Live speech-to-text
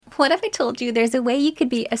What if I told you there's a way you could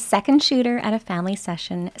be a second shooter at a family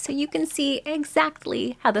session so you can see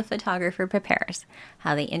exactly how the photographer prepares,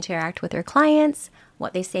 how they interact with their clients,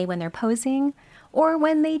 what they say when they're posing, or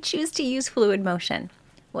when they choose to use fluid motion,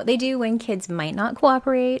 what they do when kids might not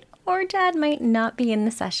cooperate or dad might not be in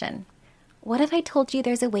the session. What if I told you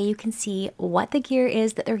there's a way you can see what the gear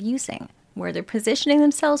is that they're using, where they're positioning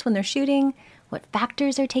themselves when they're shooting, what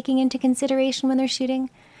factors they're taking into consideration when they're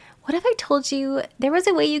shooting? What if I told you there was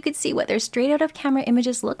a way you could see what their straight out of camera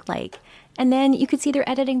images look like, and then you could see their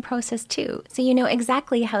editing process too, so you know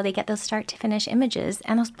exactly how they get those start to finish images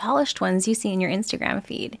and those polished ones you see in your Instagram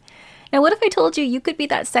feed? Now, what if I told you you could be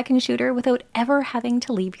that second shooter without ever having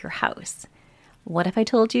to leave your house? What if I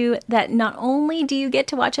told you that not only do you get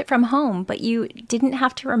to watch it from home, but you didn't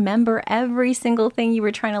have to remember every single thing you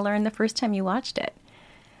were trying to learn the first time you watched it?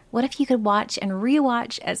 What if you could watch and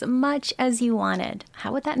rewatch as much as you wanted?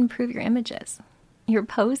 How would that improve your images, your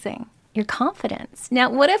posing, your confidence? Now,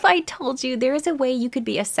 what if I told you there is a way you could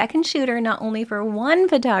be a second shooter not only for one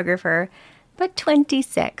photographer, but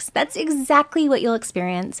 26? That's exactly what you'll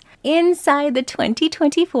experience inside the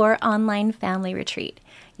 2024 Online Family Retreat.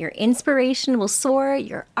 Your inspiration will soar,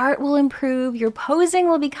 your art will improve, your posing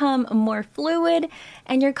will become more fluid,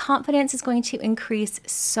 and your confidence is going to increase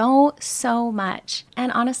so much.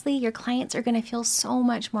 And honestly, your clients are going to feel so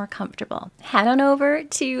much more comfortable. Head on over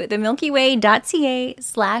to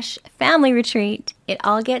themilkyway.ca/family retreat. It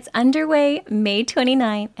all gets underway May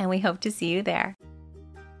 29th, and we hope to see you there.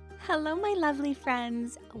 Hello, my lovely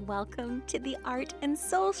friends. Welcome to the Art and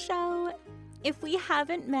Soul Show. If we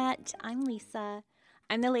haven't met, I'm Lisa.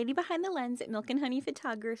 I'm the lady behind the lens at Milk and Honey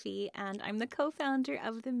Photography, and I'm the co-founder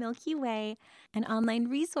of The Milky Way, an online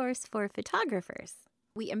resource for photographers.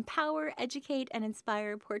 We empower, educate, and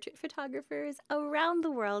inspire portrait photographers around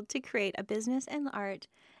the world to create a business and art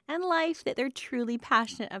and life that they're truly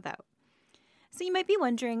passionate about. So you might be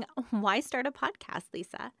wondering, why start a podcast,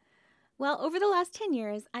 Lisa? Well, over the last 10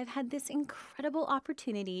 years, I've had this incredible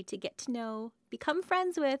opportunity to get to know, become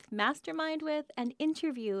friends with, mastermind with, and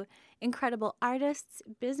interview incredible artists,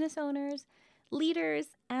 business owners, leaders,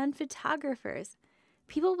 and photographers,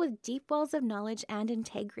 people with deep wells of knowledge and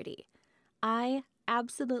integrity. I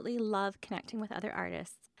absolutely love connecting with other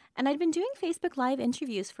artists, and I'd been doing Facebook Live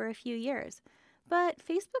interviews for a few years, but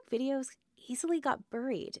Facebook videos easily got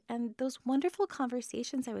buried, and those wonderful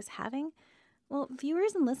conversations I was having, well,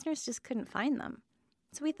 viewers and listeners just couldn't find them.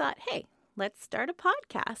 So we thought, hey, let's start a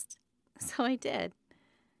podcast. So I did.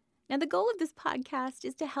 Now, the goal of this podcast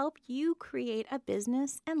is to help you create a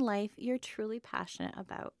business and life you're truly passionate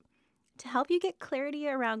about. To help you get clarity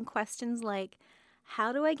around questions like,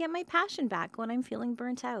 how do I get my passion back when I'm feeling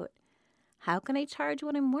burnt out? How can I charge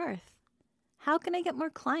what I'm worth? How can I get more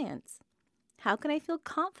clients? How can I feel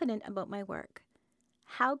confident about my work?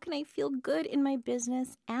 How can I feel good in my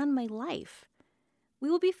business and my life? We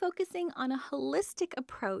will be focusing on a holistic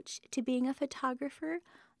approach to being a photographer,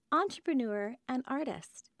 entrepreneur, and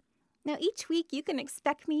artist. Now, each week you can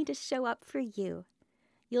expect me to show up for you.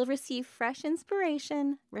 You'll receive fresh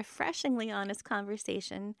inspiration, refreshingly honest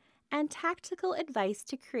conversation, and tactical advice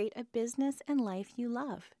to create a business and life you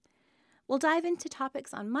love. We'll dive into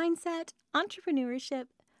topics on mindset, entrepreneurship,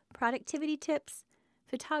 productivity tips,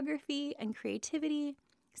 photography and creativity,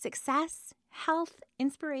 success, health,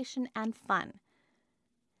 inspiration, and fun.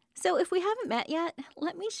 So if we haven't met yet,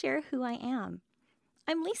 let me share who I am.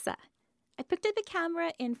 I'm Lisa. I picked up a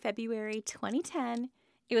camera in February 2010.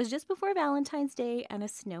 It was just before Valentine's Day and a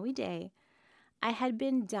snowy day. I had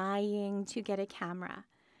been dying to get a camera.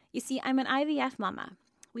 You see, I'm an IVF mama.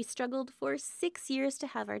 We struggled for 6 years to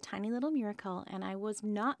have our tiny little miracle, and I was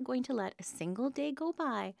not going to let a single day go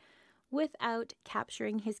by without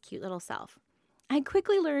capturing his cute little self. I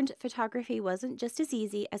quickly learned photography wasn't just as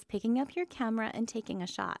easy as picking up your camera and taking a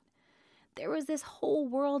shot. There was this whole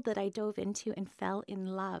world that I dove into and fell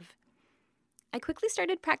in love. I quickly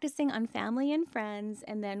started practicing on family and friends,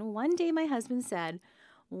 and then one day my husband said,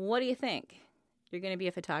 "What do you think? You're going to be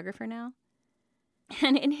a photographer now?"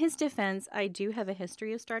 And in his defense, I do have a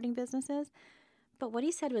history of starting businesses, but what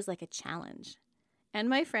he said was like a challenge. And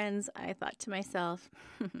my friends, I thought to myself,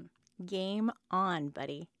 game on,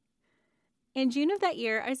 buddy. In June of that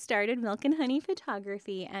year, I started Milk and Honey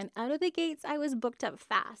Photography, and out of the gates, I was booked up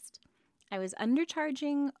fast. I was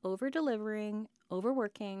undercharging, over-delivering,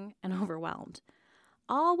 overworking, and overwhelmed,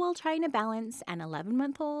 all while trying to balance an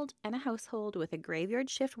 11-month-old and a household with a graveyard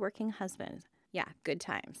shift working husband. Yeah, good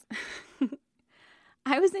times.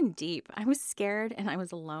 I was in deep. I was scared, and I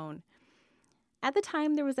was alone. At the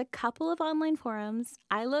time, there was a couple of online forums,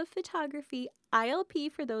 I Love Photography,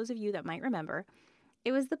 ILP for those of you that might remember,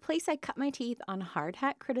 It was the place I cut my teeth on hard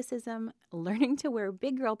hat criticism, learning to wear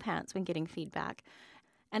big girl pants when getting feedback,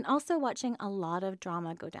 and also watching a lot of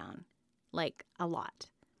drama go down. Like, a lot.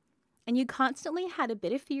 And you constantly had a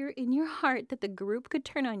bit of fear in your heart that the group could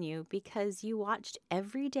turn on you because you watched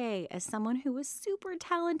every day as someone who was super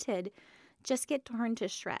talented just get torn to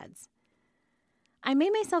shreds. I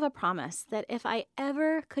made myself a promise that if I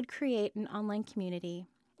ever could create an online community,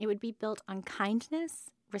 it would be built on kindness,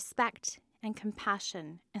 respect, and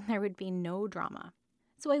compassion, and there would be no drama.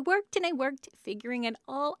 So I worked and I worked, figuring it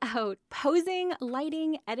all out, posing,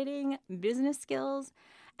 lighting, editing, business skills,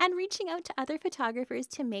 and reaching out to other photographers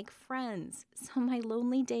to make friends, so my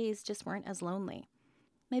lonely days just weren't as lonely.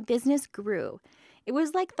 My business grew. It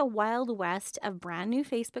was like the Wild West of brand new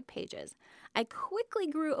Facebook pages. I quickly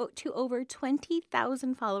grew to over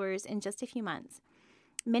 20,000 followers in just a few months.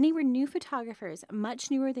 Many were new photographers,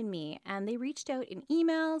 much newer than me, and they reached out in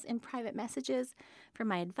emails and private messages for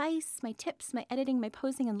my advice, my tips, my editing, my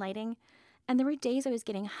posing, and lighting. And there were days I was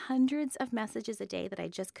getting hundreds of messages a day that I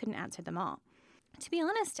just couldn't answer them all. To be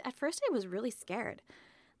honest, at first I was really scared.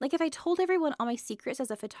 Like if I told everyone all my secrets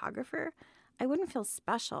as a photographer, I wouldn't feel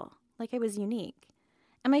special, like I was unique.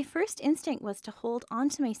 And my first instinct was to hold on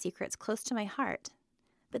to my secrets close to my heart.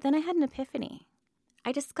 But then I had an epiphany.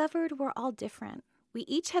 I discovered we're all different. We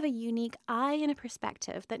each have a unique eye and a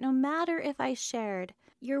perspective that no matter if I shared,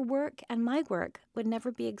 your work and my work would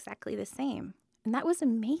never be exactly the same. And that was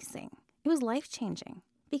amazing. It was life-changing.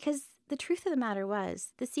 Because the truth of the matter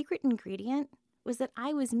was, the secret ingredient was that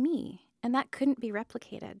I was me, and that couldn't be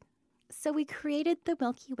replicated. So we created the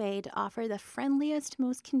Milky Way to offer the friendliest,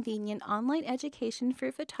 most convenient online education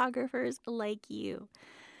for photographers like you.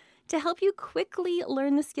 To help you quickly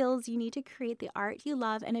learn the skills you need to create the art you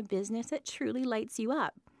love and a business that truly lights you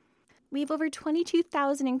up. We have over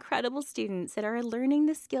 22,000 incredible students that are learning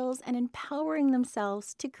the skills and empowering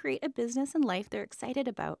themselves to create a business and life they're excited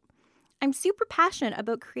about. I'm super passionate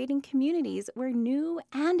about creating communities where new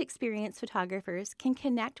and experienced photographers can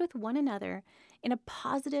connect with one another in a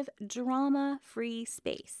positive, drama-free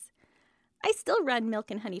space. I still run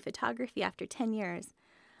Milk and Honey Photography after 10 years.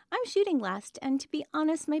 I'm shooting less, and to be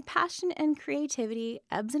honest, my passion and creativity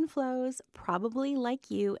ebbs and flows, probably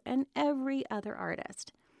like you and every other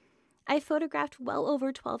artist. I photographed well over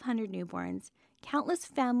 1,200 newborns, countless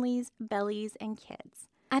families, bellies, and kids.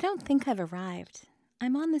 I don't think I've arrived.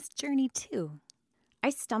 I'm on this journey too. I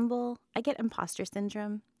stumble, I get imposter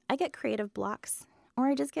syndrome, I get creative blocks, or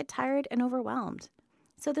I just get tired and overwhelmed.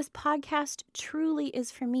 So this podcast truly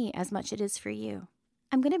is for me as much as it is for you.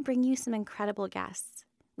 I'm going to bring you some incredible guests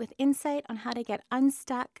with insight on how to get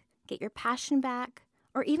unstuck, get your passion back,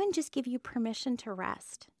 or even just give you permission to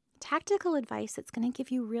rest. Tactical advice that's going to give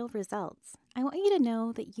you real results. I want you to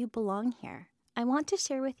know that you belong here. I want to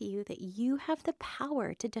share with you that you have the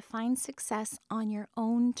power to define success on your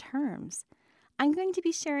own terms. I'm going to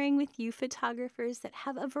be sharing with you photographers that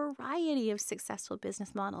have a variety of successful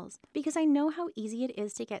business models because I know how easy it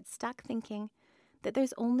is to get stuck thinking that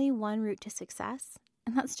there's only one route to success,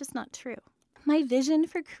 and that's just not true. My vision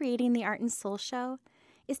for creating the Art and Soul Show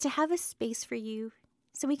is to have a space for you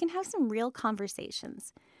so we can have some real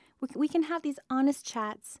conversations. We can have these honest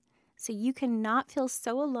chats so you can not feel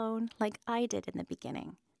so alone like I did in the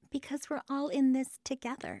beginning, because we're all in this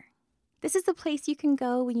together. This is the place you can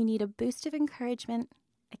go when you need a boost of encouragement,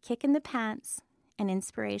 a kick in the pants, and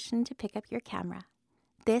inspiration to pick up your camera.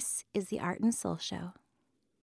 This is the Art and Soul Show.